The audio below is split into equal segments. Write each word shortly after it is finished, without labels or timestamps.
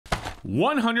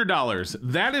$100.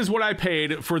 That is what I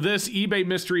paid for this eBay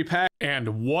mystery pack.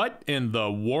 And what in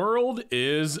the world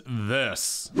is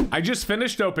this? I just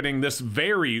finished opening this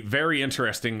very, very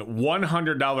interesting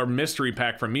 $100 mystery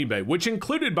pack from eBay, which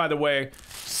included, by the way,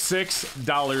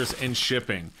 $6 in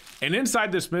shipping. And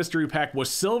inside this mystery pack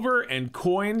was silver and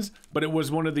coins, but it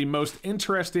was one of the most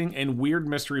interesting and weird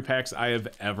mystery packs I have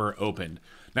ever opened.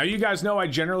 Now, you guys know I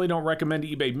generally don't recommend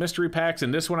eBay mystery packs,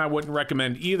 and this one I wouldn't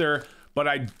recommend either, but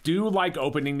I do like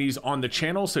opening these on the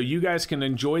channel so you guys can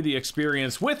enjoy the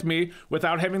experience with me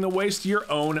without having to waste your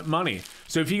own money.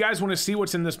 So if you guys want to see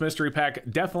what's in this mystery pack,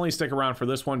 definitely stick around for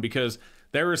this one because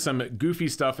there is some goofy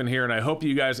stuff in here, and I hope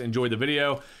you guys enjoy the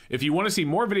video. If you want to see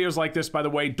more videos like this, by the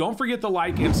way, don't forget to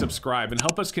like and subscribe and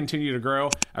help us continue to grow.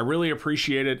 I really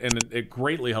appreciate it, and it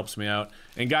greatly helps me out.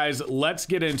 And guys, let's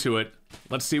get into it.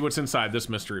 Let's see what's inside this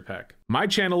mystery pack. My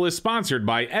channel is sponsored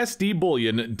by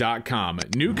SDBullion.com.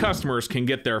 New customers can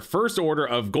get their first order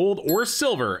of gold or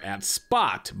silver at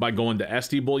spot by going to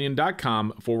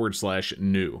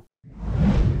SDBullion.com/new.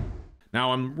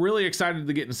 Now, I'm really excited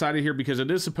to get inside of here because it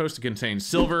is supposed to contain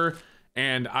silver,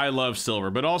 and I love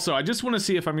silver. But also, I just want to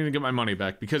see if I'm going to get my money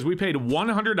back because we paid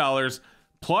 $100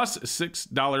 plus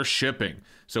 $6 shipping.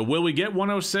 So will we get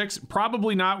 106?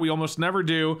 Probably not. We almost never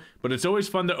do, but it's always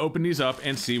fun to open these up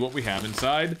and see what we have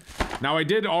inside. Now, I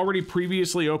did already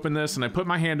previously open this, and I put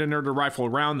my hand in there to rifle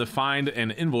around to find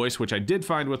an invoice, which I did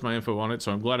find with my info on it,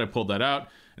 so I'm glad I pulled that out.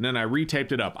 And then I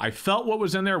retaped it up. I felt what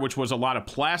was in there, which was a lot of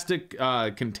plastic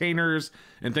containers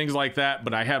and things like that,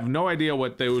 but I have no idea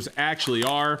what those actually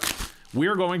are.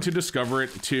 We're going to discover it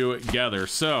together.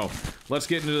 So let's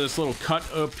get into this little cut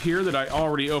up here that I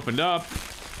already opened up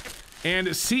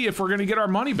and see if we're going to get our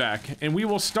money back. And we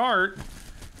will start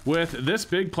with this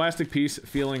big plastic piece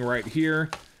feeling right here.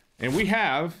 And we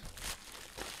have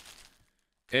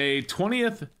a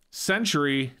 20th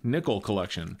century nickel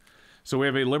collection. So we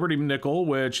have a Liberty nickel,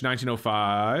 which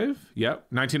 1905, yep,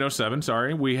 1907,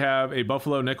 sorry. We have a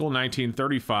Buffalo nickel,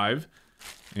 1935.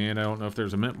 And I don't know if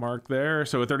there's a mint mark there.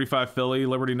 So a 35 Philly,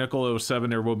 Liberty nickel, 07,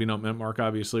 there will be no mint mark,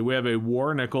 obviously. We have a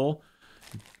War nickel,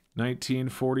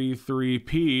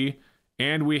 1943p.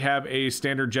 And we have a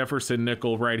standard Jefferson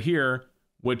nickel right here,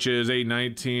 which is a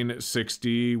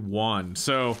 1961.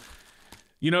 So,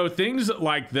 you know, things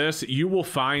like this, you will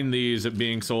find these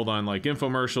being sold on like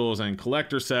infomercials and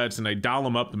collector sets, and they doll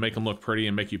them up to make them look pretty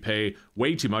and make you pay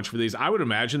way too much for these. I would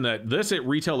imagine that this at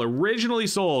retail originally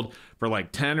sold for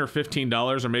like $10 or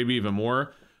 $15 or maybe even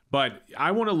more. But I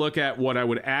want to look at what I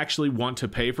would actually want to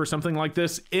pay for something like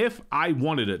this if I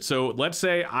wanted it. So let's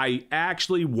say I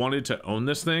actually wanted to own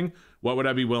this thing. What would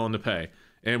I be willing to pay?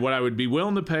 And what I would be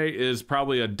willing to pay is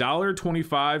probably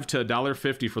 $1.25 to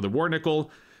 $1.50 for the War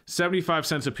nickel, 75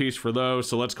 cents a piece for those,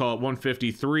 so let's call it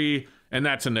 $1.53, and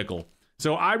that's a nickel.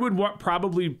 So I would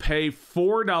probably pay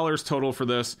 $4 total for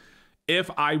this if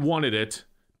I wanted it,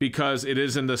 because it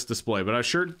is in this display, but I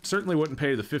certainly wouldn't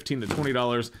pay the $15 to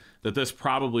 $20 that this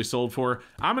probably sold for.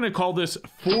 I'm going to call this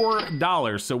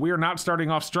 $4, so we are not starting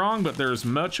off strong, but there's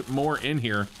much more in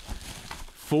here.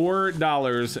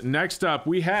 $4. Next up,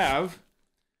 we have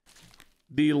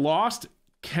the Lost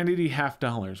Kennedy half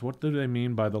dollars. What do they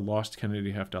mean by the Lost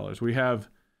Kennedy half dollars? We have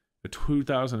a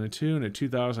 2002 and a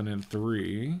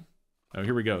 2003. Oh,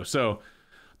 here we go. So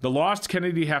the Lost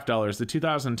Kennedy half dollars, the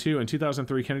 2002 and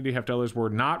 2003 Kennedy half dollars were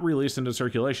not released into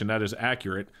circulation. That is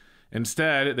accurate.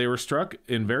 Instead, they were struck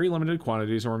in very limited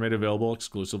quantities and were made available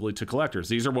exclusively to collectors.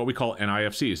 These are what we call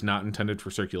NIFCs, not intended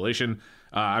for circulation.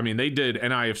 I mean, they did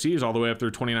NIFCs all the way up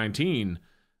through 2019.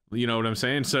 You know what I'm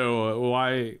saying? So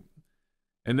why...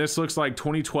 And this looks like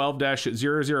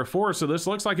 2012-004. So this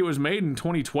looks like it was made in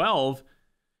 2012.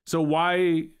 So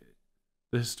why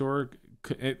the historic...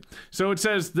 So it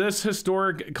says this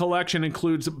historic collection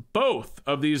includes both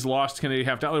of these Lost Kennedy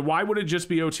half dollar. Why would it just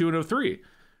be 02 and 03?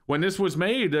 When this was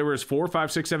made, there was 4,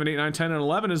 5, 6, 7, 8, 9, 10, and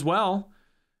 11 as well.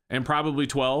 And probably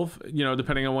 12, you know,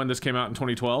 depending on when this came out in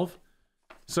 2012.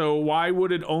 So why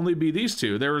would it only be these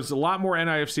two? There was a lot more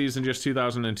NIFCs than just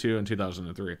 2002 and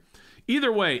 2003.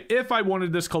 Either way, if I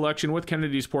wanted this collection with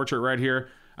Kennedy's portrait right here,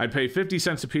 I'd pay 50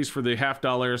 cents a piece for the half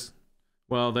dollars.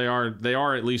 Well, they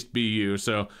are at least BU,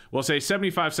 so we'll say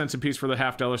 75 cents a piece for the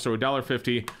half dollar, so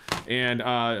 $1.50,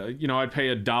 and you know, I'd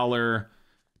pay $1.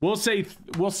 We'll say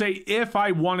if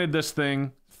I wanted this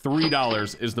thing,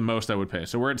 $3 is the most I would pay.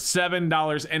 So we're at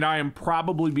 $7, and I am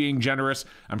probably being generous.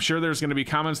 I'm sure there's going to be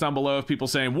comments down below of people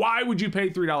saying, "Why would you pay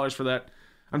 $3 for that?"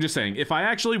 I'm just saying, if I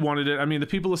actually wanted it, I mean, the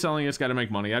people selling it's got to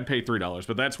make money. I'd pay $3,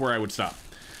 but that's where I would stop.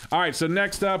 All right, so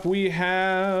next up we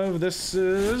have, this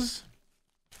is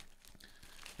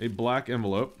a black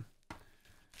envelope.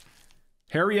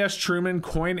 Harry S. Truman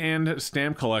coin and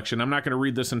stamp collection. I'm not going to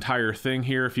read this entire thing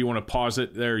here. If you want to pause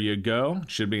it, there you go.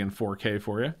 It should be in 4K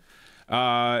for you.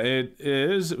 It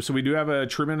is, so we do have a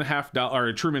Truman or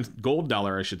a Truman gold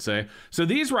dollar, I should say. So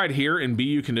these right here in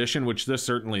BU condition, which this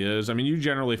certainly is, I mean, you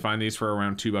generally find these for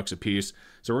around $2 a piece.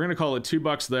 So we're going to call it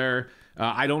 $2 there.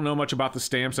 I don't know much about the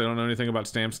stamps. I don't know anything about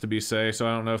stamps to be say, so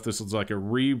I don't know if this is like a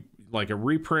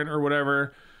reprint or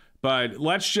whatever. But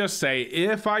let's just say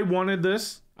if I wanted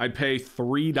this, I'd pay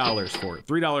 $3 for it.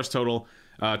 $3 total.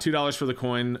 $2 for the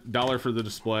coin, $1 for the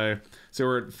display. So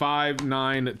we're at 5,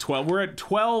 9, 12. We're at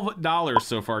 $12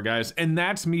 so far, guys. And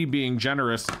that's me being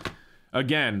generous.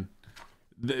 Again,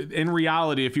 in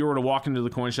reality, if you were to walk into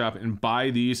the coin shop and buy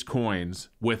these coins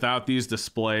without these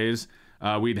displays,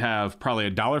 we'd have probably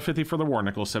 $1.50 for the war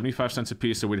nickel, 75 cents a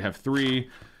piece. So we'd have 3,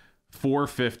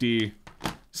 4.50,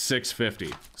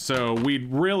 6.50. So we'd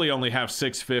really only have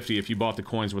 6.50 if you bought the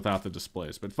coins without the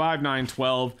displays. But 5, 9,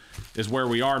 12 is where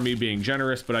we are, me being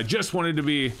generous. But I just wanted to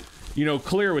be, you know,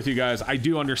 clear with you guys. I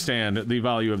do understand the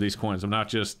value of these coins. I'm not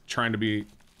just trying to be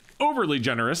overly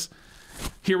generous.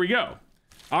 Here we go.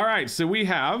 All right, so we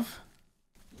have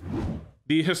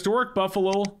the historic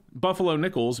Buffalo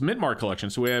Nickels Mint Mark collection.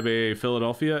 So we have a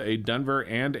Philadelphia, a Denver,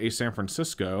 and a San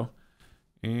Francisco.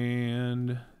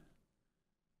 And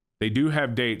they do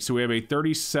have dates. So we have a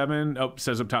 37, oh, it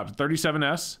says up top,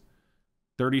 37S,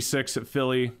 36 at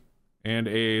Philly, and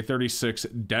a 36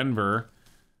 Denver.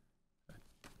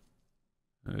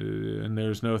 And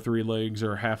there's no 3 legs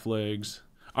or half legs.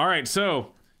 All right,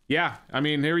 so yeah, I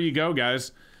mean, here you go,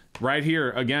 guys. Right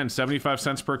here, again, 75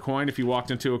 cents per coin if you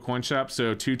walked into a coin shop,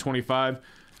 so $2.25.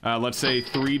 Let's say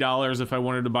 $3 if I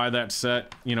wanted to buy that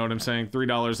set. You know what I'm saying?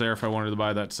 $3 there if I wanted to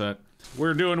buy that set.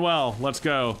 We're doing well. Let's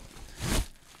go.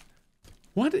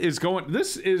 What is going...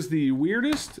 This is the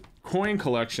weirdest coin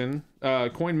collection,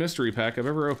 coin mystery pack I've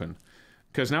ever opened.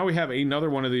 Because now we have another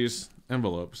one of these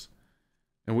envelopes.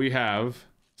 And we have...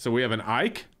 So we have an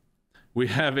Ike. We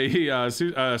have a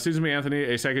Susan B. Anthony,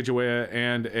 a Sacagawea,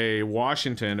 and a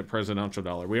Washington presidential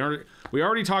dollar. We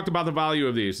already talked about the value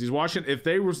of these. These Washington... If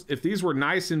these were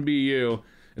nice in BU...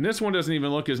 And this one doesn't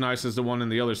even look as nice as the one in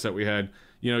the other set we had.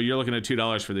 You know, you're looking at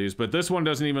 $2 for these. But this one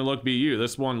doesn't even look BU.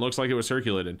 This one looks like it was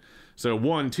circulated. So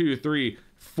 $1, 2, 3,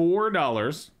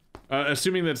 $4.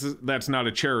 Assuming that's not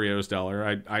a Cheerios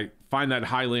dollar. I find that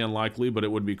highly unlikely, but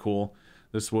it would be cool.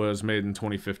 This was made in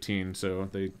 2015, so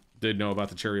they did know about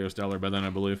the Cheerios dollar by then, I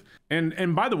believe.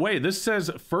 And by the way, this says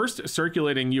first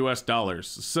circulating US dollars.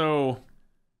 So...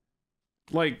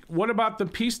 like, what about the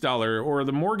peace dollar or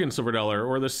the Morgan silver dollar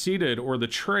or the seated or the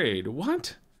trade?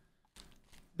 What?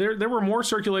 There were more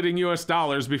circulating US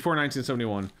dollars before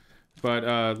 1971.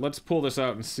 But let's pull this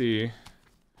out and see.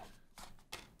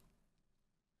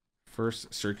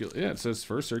 Yeah, it says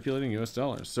first circulating US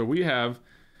dollars. So we have,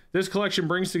 this collection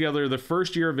brings together the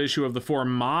first year of issue of the 4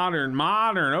 modern,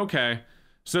 okay.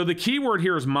 So the key word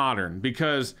here is modern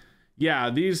because... yeah,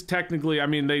 these technically, I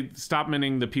mean, they stopped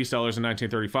minting the peace dollars in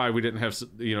 1935. We didn't have,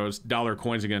 you know, dollar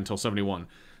coins again until 71.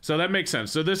 So that makes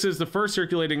sense. So this is the first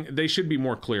circulating, they should be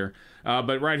more clear.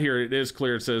 But right here, it is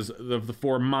clear. It says the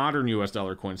 4 modern US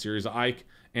dollar coin series, Ike,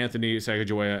 Anthony,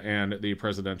 Sacagawea, and the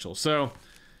presidential. So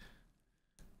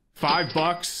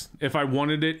 $5 if I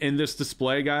wanted it in this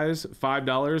display, guys.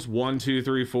 $5, 1, 2,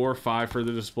 3, 4, 5 for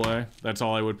the display. That's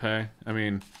all I would pay. I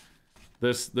mean...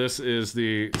 This is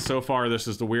the, so far, this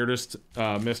is the weirdest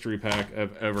mystery pack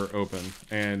I've ever opened.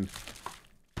 And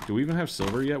do we even have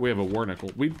silver yet? We have a war nickel.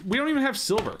 We don't even have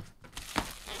silver.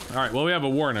 All right, well, we have a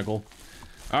war nickel.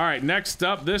 All right, next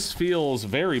up, this feels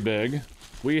very big.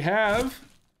 We have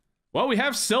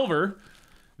silver.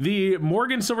 The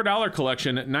Morgan Silver Dollar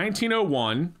Collection,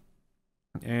 1901.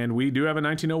 And we do have a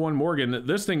 1901 Morgan.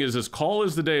 This thing is as tall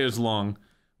as the day is long.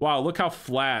 Wow, look how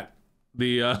flat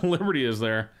the Liberty is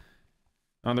there.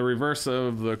 On the reverse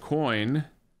of the coin,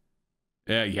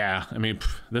 yeah, I mean,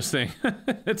 this thing,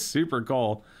 it's super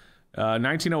cool.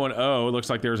 1901 looks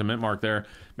like there's a mint mark there.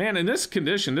 Man, in this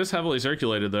condition, this heavily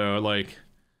circulated though, like,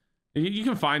 you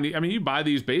can find, I mean, you buy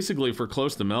these basically for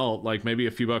close to melt, like maybe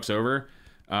a few bucks over.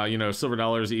 You know, silver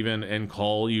dollars even and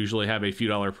coal usually have a few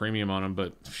dollar premium on them,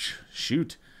 but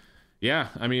shoot. Yeah,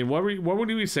 I mean, what would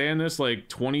we say in this, like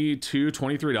 $22,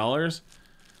 $23?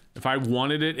 If I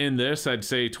wanted it in this, I'd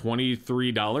say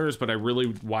 $23,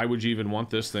 but why would you even want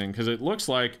this thing? Because it looks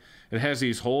like it has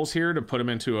these holes here to put them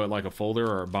into like a folder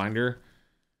or a binder.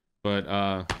 But,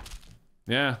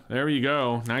 yeah, there you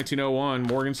go. 1901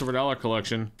 Morgan Silver Dollar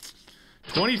Collection.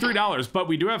 $23, but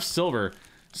we do have silver.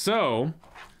 So,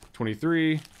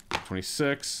 23,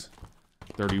 26,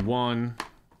 31,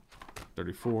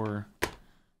 34,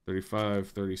 35,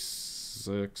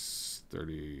 36,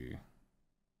 30,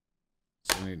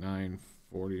 79,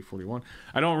 40, 41.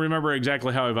 I don't remember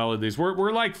exactly how I valued these.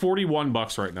 We're like 41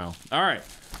 bucks right now. All right,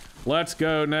 let's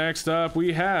go. Next up,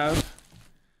 we have,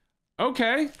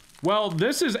 okay, well,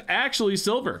 this is actually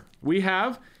silver. We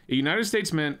have a United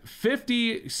States Mint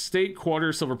 50 state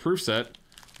quarter silver proof set.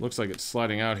 Looks like it's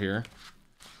sliding out here.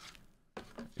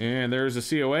 And there's a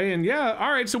COA, and yeah,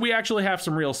 all right, so we actually have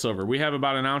some real silver. We have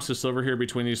about an ounce of silver here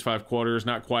between these 5 quarters,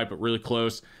 not quite, but really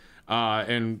close.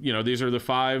 And, you know, these are the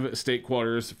 5 state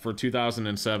quarters for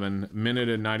 2007, minted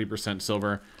at 90%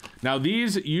 silver. Now,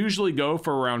 these usually go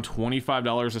for around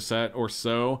 $25 a set or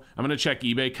so. I'm going to check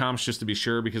eBay comps just to be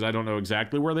sure, because I don't know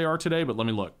exactly where they are today, but let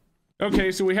me look.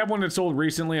 Okay, so we have one that sold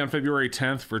recently on February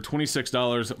 10th for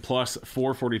 $26 plus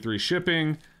 $4.43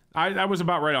 shipping. I was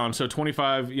about right on, so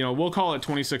 25, you know, we'll call it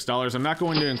 $26. I'm not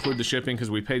going to include the shipping because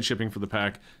we paid shipping for the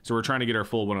pack, so we're trying to get our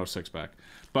full 106 back.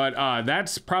 But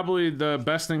that's probably the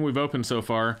best thing we've opened so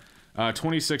far,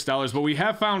 $26. But we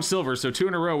have found silver, so 2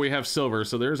 in a row we have silver,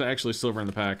 so there's actually silver in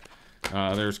the pack.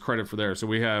 There's credit for there. So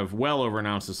we have well over an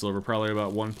ounce of silver, probably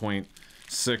about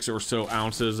 1.6 or so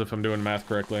ounces if I'm doing math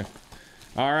correctly.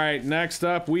 All right, next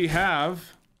up we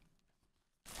have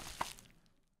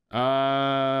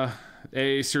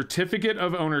a certificate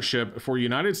of ownership for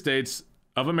United States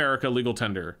of America legal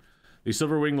tender. The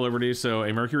Silver Wing Liberty, so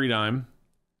a Mercury dime.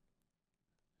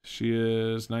 She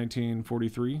is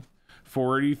 1943.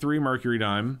 43 Mercury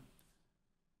dime.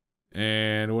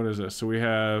 And what is this? So we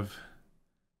have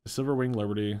the Silver Wing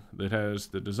Liberty that has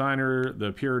the designer,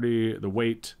 the purity, the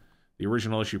weight, the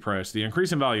original issue price. The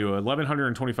increase in value,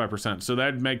 1,125%. So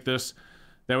that'd make this...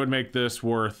 That would make this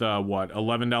worth, what,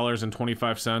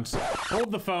 $11.25?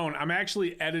 Hold the phone. I'm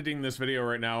actually editing this video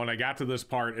right now, and I got to this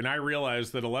part, and I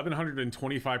realized that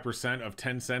 1,125% of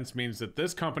 10 cents means that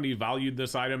this company valued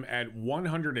this item at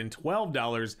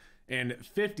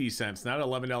 $112.50, not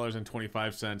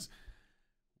 $11.25.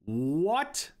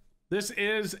 What? This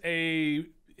is a...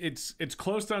 It's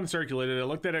close to uncirculated. I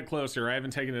looked at it closer. I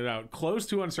haven't taken it out. Close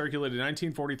to uncirculated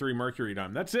 1943 Mercury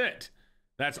dime. That's it.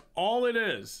 That's all it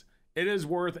is. It is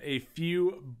worth a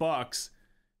few bucks,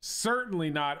 certainly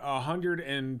not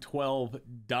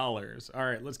 $112. All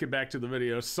right, let's get back to the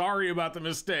video. Sorry about the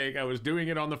mistake. I was doing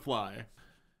it on the fly.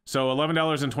 So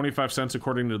 $11.25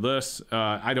 according to this.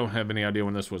 I don't have any idea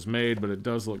when this was made, but it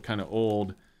does look kind of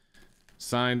old.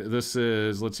 Signed, this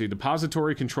is, let's see,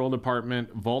 Depository Control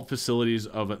Department, Vault Facilities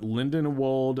of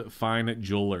Lindenwold Fine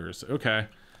Jewelers. Okay.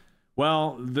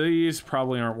 Well, these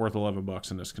probably aren't worth 11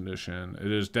 bucks in this condition. It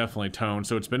is definitely toned,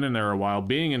 so it's been in there a while.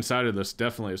 Being inside of this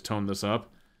definitely has toned this up.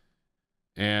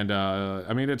 And,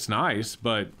 I mean, it's nice,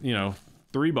 but, you know,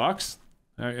 3 bucks?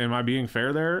 Am I being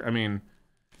fair there? I mean,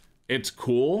 it's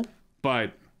cool,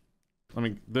 but, I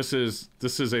mean, this is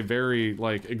a very,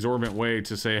 like, exorbitant way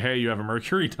to say, hey, you have a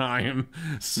Mercury dime.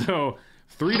 So...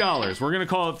 $3. We're gonna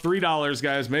call it $3,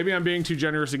 guys. Maybe I'm being too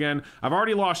generous again. I've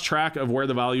already lost track of where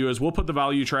the value is. We'll put the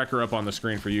value tracker up on the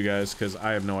screen for you guys because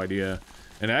I have no idea.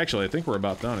 And actually, I think we're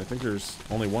about done. I think there's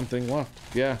only one thing left.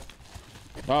 Yeah.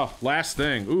 Oh, last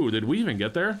thing. Ooh, did we even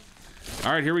get there?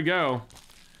 All right, here we go.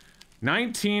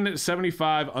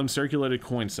 1975 uncirculated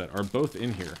coin set are both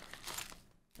in here.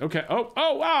 Okay.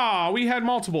 Oh, we had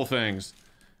multiple things.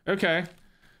 Okay.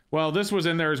 Well, this was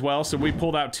in there as well, so we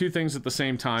pulled out 2 things at the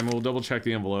same time. We'll double check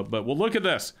the envelope, but we'll look at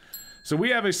this. So we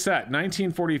have a set,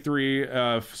 1943,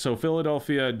 so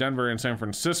Philadelphia, Denver, and San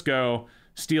Francisco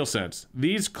steel sets.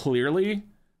 These clearly,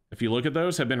 if you look at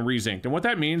those, have been re-zinced. And what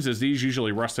that means is these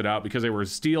usually rusted out because they were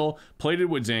steel plated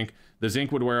with zinc. The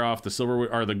zinc would wear off, the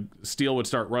the steel would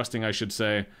start rusting, I should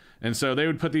say. And so they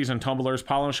would put these in tumblers,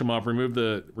 polish them up, remove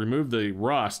the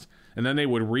rust, and then they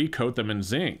would recoat them in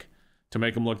zinc to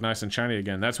make them look nice and shiny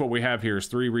again. That's what we have here is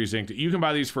 3 re-zinced. You can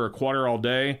buy these for $1 all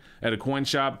day at a coin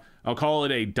shop. I'll call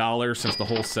it $1 since the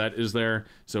whole set is there,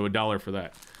 so $1 for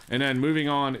that. And then moving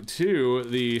on to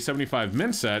the 75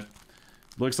 mint set,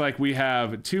 looks like we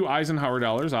have 2 Eisenhower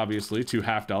dollars, obviously, 2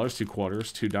 half dollars, 2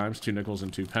 quarters, 2 dimes, 2 nickels,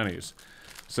 and 2 pennies.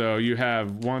 So you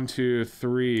have 1, 2,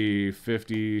 3,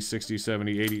 50, 60,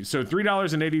 70, 80. So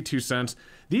 $3.82.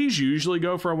 These usually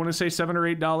go for, I want to say, $7 or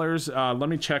 $8. Let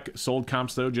me check sold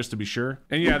comps though, just to be sure.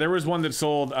 And yeah, there was one that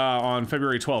sold on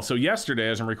February 12th. So yesterday,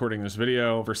 as I'm recording this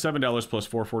video, for $7 plus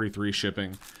 $4.43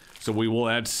 shipping. So we will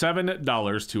add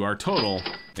 $7 to our total.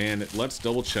 And let's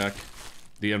double check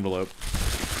the envelope.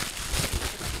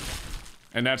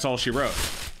 And that's all she wrote.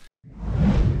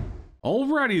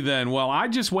 Alrighty then, well, I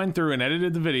just went through and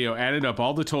edited the video, added up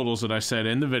all the totals that I said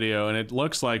in the video, and it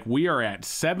looks like we are at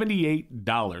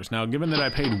 $78. Now, given that I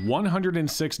paid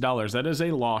 $106, that is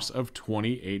a loss of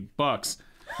 28 bucks.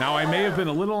 Now, I may have been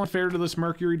a little unfair to this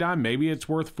Mercury dime. Maybe it's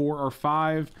worth 4 or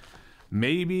 5.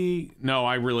 Maybe, no,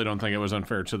 I really don't think it was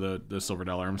unfair to the silver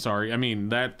dollar. I'm sorry. I mean,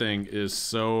 that thing is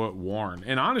so worn.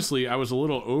 And honestly, I was a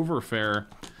little overfair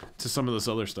to some of this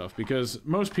other stuff because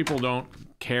most people don't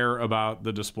care about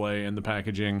the display and the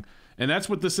packaging. And that's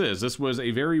what this is. This was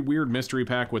a very weird mystery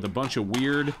pack with a bunch of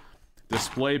weird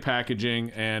display packaging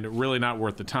and really not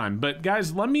worth the time. But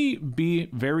guys, let me be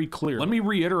very clear. Let me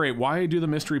reiterate why I do the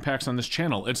mystery packs on this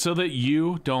channel. It's so that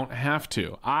you don't have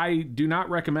to. I do not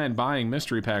recommend buying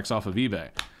mystery packs off of eBay.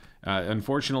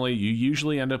 Unfortunately, you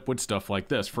usually end up with stuff like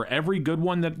this. For every good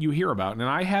one that you hear about, and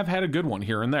I have had a good one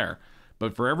here and there,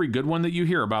 but for every good one that you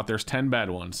hear about, there's 10 bad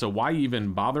ones. So why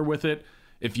even bother with it?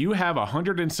 If you have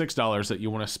 $106 that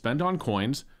you want to spend on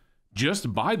coins,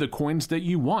 just buy the coins that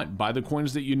you want. Buy the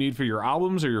coins that you need for your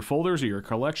albums or your folders or your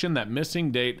collection, that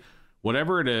missing date,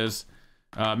 whatever it is.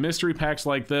 Mystery packs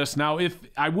like this. Now,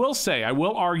 I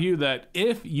will argue that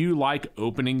if you like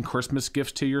opening Christmas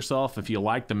gifts to yourself, if you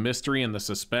like the mystery and the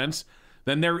suspense,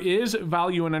 then there is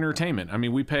value in entertainment. I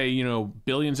mean, we pay,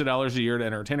 billions of dollars a year to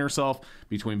entertain ourselves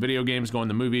between video games, going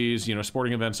to movies,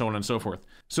 sporting events, so on and so forth.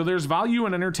 So there's value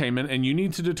in entertainment, and you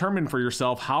need to determine for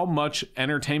yourself how much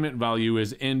entertainment value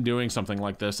is in doing something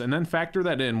like this, and then factor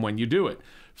that in when you do it.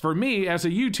 For me, as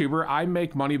a YouTuber, I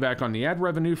make money back on the ad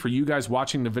revenue for you guys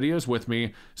watching the videos with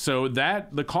me, so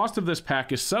that the cost of this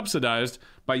pack is subsidized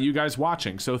by you guys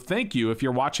watching. So thank you if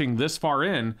you're watching this far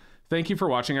in. Thank you for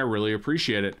watching. I really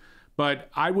appreciate it. But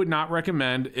I would not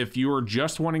recommend, if you are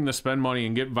just wanting to spend money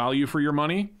and get value for your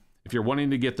money, if you're wanting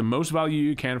to get the most value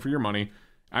you can for your money,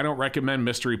 I don't recommend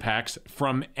mystery packs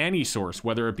from any source,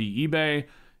 whether it be eBay,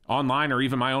 online, or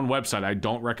even my own website. I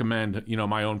don't recommend,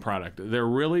 my own product. They're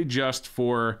really just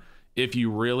for if you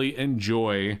really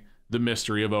enjoy the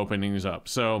mystery of opening these up.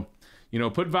 So,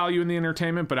 put value in the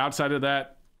entertainment, but outside of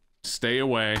that, stay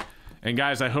away. And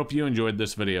guys, I hope you enjoyed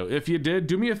this video. If you did,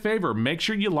 do me a favor, make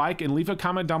sure you like and leave a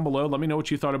comment down below. Let me know what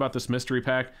you thought about this mystery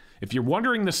pack. If you're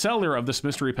wondering the seller of this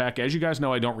mystery pack, as you guys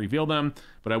know, I don't reveal them,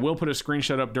 but I will put a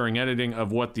screenshot up during editing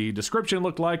of what the description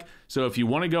looked like. So if you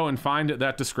want to go and find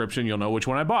that description, you'll know which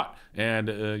one I bought. And,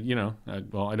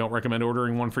 well, I don't recommend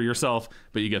ordering one for yourself,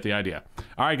 but you get the idea.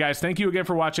 All right, guys, thank you again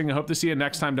for watching. I hope to see you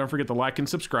next time. Don't forget to like and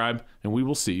subscribe, and we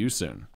will see you soon.